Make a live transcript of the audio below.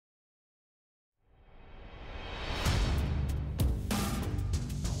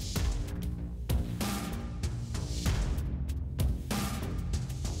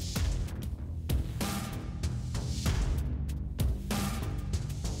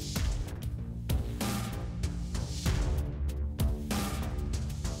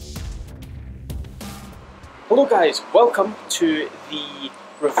Hello guys, welcome to the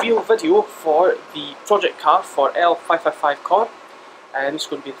reveal video for the project car for L555 car. This is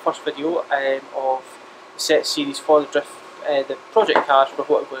going to be the first video of the set series for the project cars, for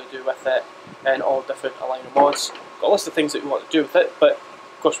what we're going to do with it and all different aligner mods. Got a list of things that we want to do with it, but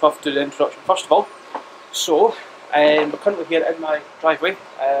of course we'll have to do the introduction first of all. So we're currently here in my driveway.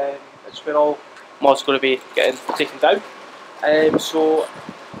 It's where all mods are going to be getting taken down. So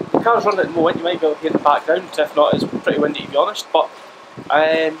the car's running at the moment. You might be able to hear the background, if not it's pretty windy to be honest, but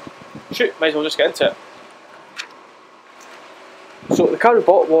shoot, might as well just get into it. So the car we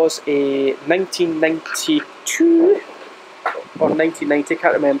bought was a 1992 or 1990,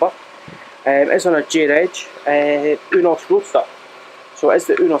 can't remember. It's on a J-Reg Unos Roadster. So it is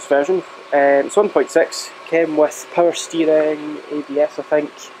the Unos version. It's 1.6, came with power steering, ABS I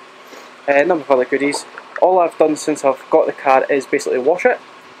think, a number of other goodies. All I've done since I've got the car is basically wash it,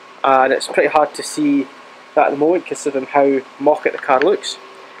 and it's pretty hard to see that at the moment considering how mock-it the car looks.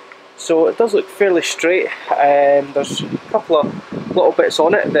 So it does look fairly straight. There's a couple of little bits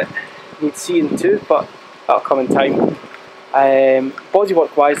on it that need seeing too, but that'll come in time.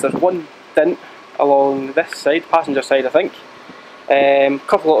 Bodywork wise, there's one dent along this side, passenger side I think. A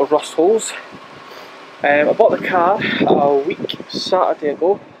couple of little rust holes. I bought the car a week Saturday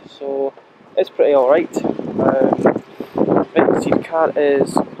ago, so it's pretty alright. You can see the car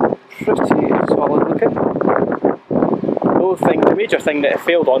is pretty solid looking. The major thing that it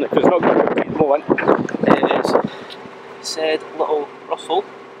failed on, because it's not going to be at the moment, is said little rust hole.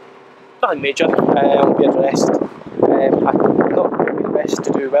 Nothing major, will be addressed. I'm not really the best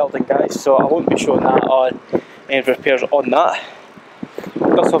to do welding guys, so I won't be showing that on any repairs on that.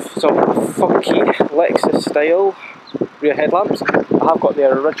 Does have some funky Lexus style rear headlamps. I have got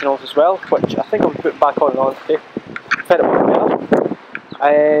their originals as well, which I think I'll be putting back on and on today. Fit it much better.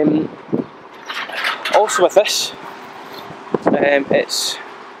 Also with this, it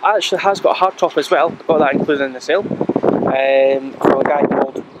actually has got a hard top as well. Got that included in the sale. From a guy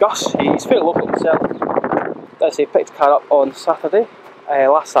called Gus. He's fairly local himself. As I picked the car up on Saturday,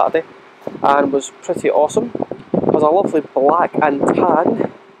 last Saturday, and was pretty awesome. Has a lovely black and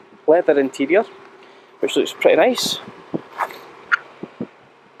tan leather interior, which looks pretty nice.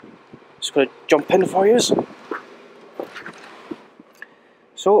 Just going to jump in for you.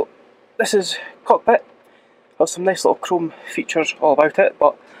 So this is cockpit. Has some nice little chrome features all about it,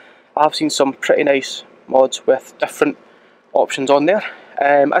 but I've seen some pretty nice mods with different options on there.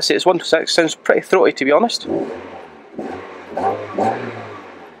 I say it's 1.6, sounds pretty throaty to be honest.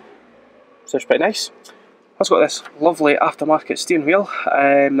 Sounds pretty nice. It's got this lovely aftermarket steering wheel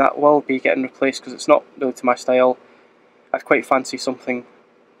that will be getting replaced because it's not really to my style. I'd quite fancy something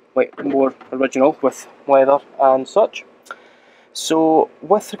like more original with leather and such. So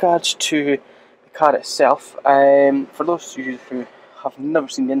with regards to the car itself, for those of you who have never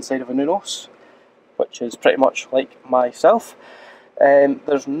seen the inside of an Unos, which is pretty much like myself,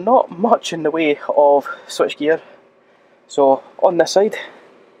 there's not much in the way of switchgear. So on this side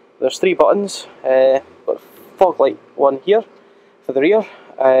there's 3 buttons, got a fog light one here for the rear,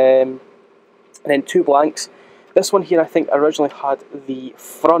 and then 2 blanks. This one here I think originally had the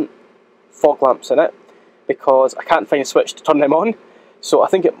front fog lamps in it because I can't find a switch to turn them on, so I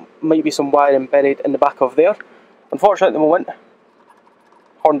think it might be some wiring buried in the back of there. Unfortunately at the moment,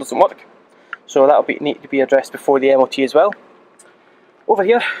 horn doesn't work, so that'll need to be addressed before the MOT as well. Over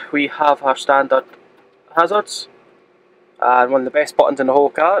here we have our standard hazards, and one of the best buttons in the whole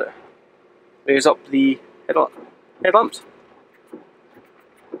car. Raise up the headlamps.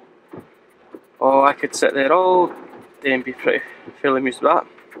 Oh, I could sit there all day and be fairly amused with that.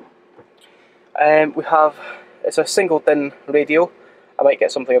 We have, it's a single DIN radio. I might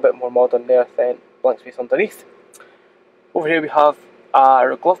get something a bit more modern there, then blank space underneath. Over here we have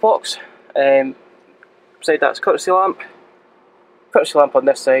our glove box. Beside that's courtesy lamp. Courtesy lamp on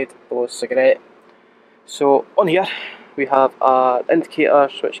this side, below cigarette. So on here we have an indicator,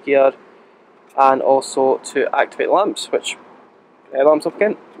 switch gear, and also to activate lamps, which lamps up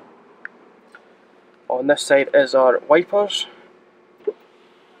again. On this side is our wipers.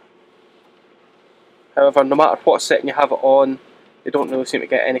 However, no matter what setting you have it on, they don't really seem to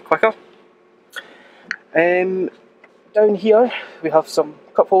get any quicker. Down here we have some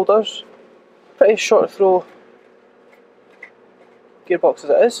cup holders. Pretty short throw gearbox as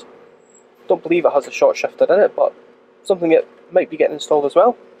it is. Don't believe it has a short shifter in it, but something that might be getting installed as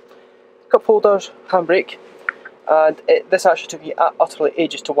well. Cup holders, handbrake, and this actually took me utterly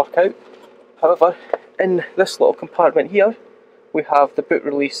ages to work out. However, in this little compartment here we have the boot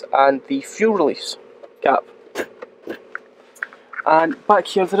release and the fuel release cap. And back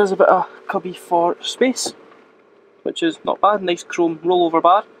here there is a bit of cubby for space. which is not bad. Nice chrome rollover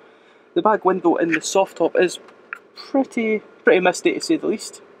bar. The back window in the soft top is pretty misty to say the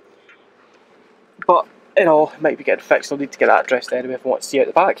least. But you know, it might be getting fixed. I'll need to get that addressed anyway if I want to see out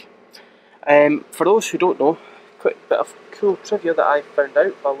the back. For those who don't know, quick bit of cool trivia that I found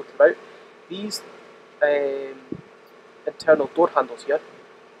out while looking about. These internal door handles here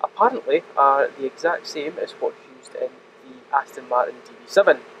apparently are the exact same as what's used in the Aston Martin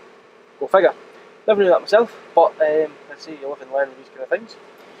DB7. Go figure. Never knew that myself, but let's say you live and learn with these kind of things.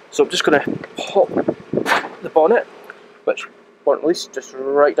 So I'm just going to pop the bonnet, which won't release, just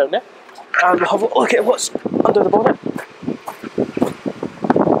right down there, and we'll have a look at what's under the bonnet.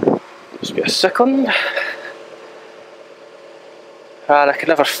 Just be a second. And I can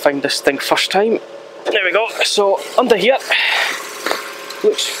never find this thing first time. There we go. So under here,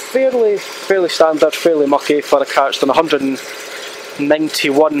 looks fairly standard, fairly mucky for a car that's done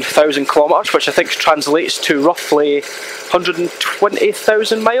 191,000 kilometres, which I think translates to roughly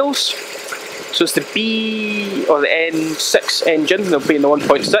 120,000 miles. So it's the B or the N6 engine, they'll be in the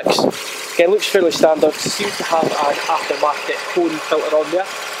 1.6. Again, looks fairly standard, seems to have an aftermarket cone filter on there.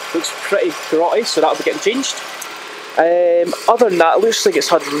 Looks pretty grotty, so that'll be getting changed. Other than that, it looks like it's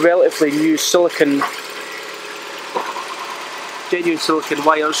had relatively new genuine silicon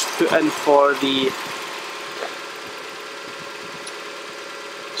wires put in for the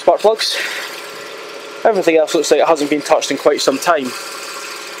spark plugs. Everything else looks like it hasn't been touched in quite some time.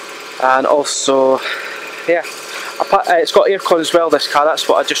 And also, yeah, it's got aircon as well, this car. That's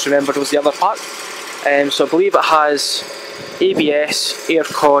what I just remembered was the other part. So I believe it has ABS,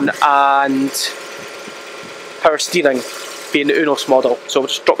 aircon and power steering, being the Unos model. So we'll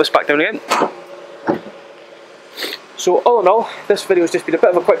just drop this back down again. So all in all, this video has just been a bit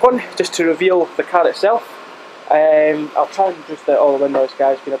of a quick one, just to reveal the car itself. I'll try and reduce out all the windows,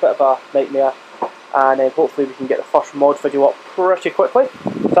 guys. It's been a bit of a nightmare, and hopefully we can get the first mod video up pretty quickly.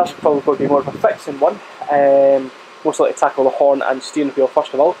 So that's probably going to be more of a fixing one. Most likely tackle the horn and steering wheel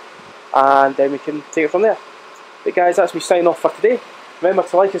first of all, and then we can take it from there. But guys, that's me signing off for today. Remember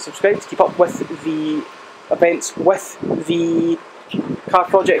to like and subscribe to keep up with the events with the car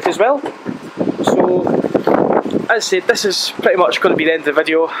project as well. So, as I said, this is pretty much going to be the end of the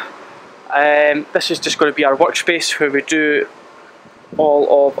video. This is just going to be our workspace where we do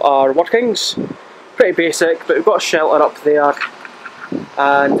all of our workings. Pretty basic, but we've got a shelter up there,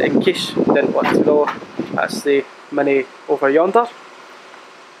 and in case you didn't want to know, that's the Mini over yonder.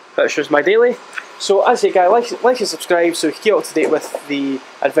 That shows my daily. So as I say, guys, like and subscribe so you can keep up to date with the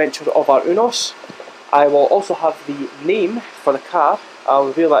adventure of our Unos. I will also have the name for the car. I'll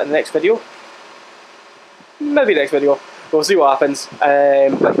reveal that in the next video. Maybe next video. We'll see what happens.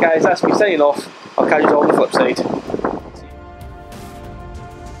 But guys, that's me signing off. I'll catch you all on the flip side.